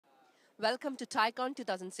Welcome to TiECon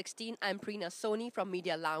 2016. I'm Preena Soni from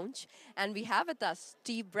Media Lounge, and we have with us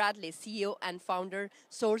Steve Bradley, CEO and founder,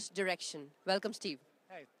 Source Direction. Welcome, Steve.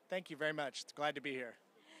 Hey, thank you very much. Glad to be here.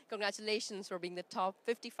 Congratulations for being the top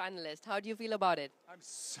 50 finalist. How do you feel about it? I'm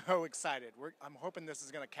so excited. I'm hoping this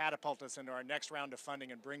is going to catapult us into our next round of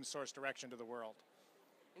funding and bring Source Direction to the world.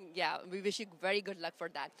 Yeah, we wish you very good luck for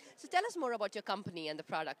that. So tell us more about your company and the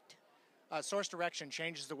product. Source Direction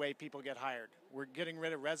changes the way people get hired. We're getting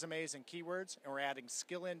rid of resumes and keywords, and we're adding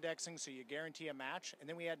skill indexing so you guarantee a match, and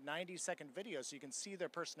then we add 90-second videos so you can see their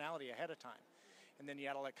personality ahead of time. And then you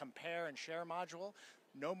add a compare and share module.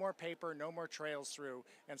 No more paper, no more trails through,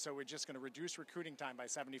 and so we're just going to reduce recruiting time by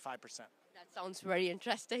 75%. That sounds very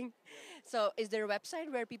interesting. So is there a website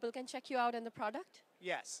where people can check you out and the product?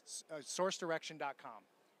 Yes, sourcedirection.com.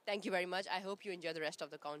 Thank you very much. I hope you enjoy the rest of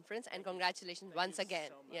the conference, and congratulations once again.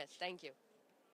 So much. Yes, thank you.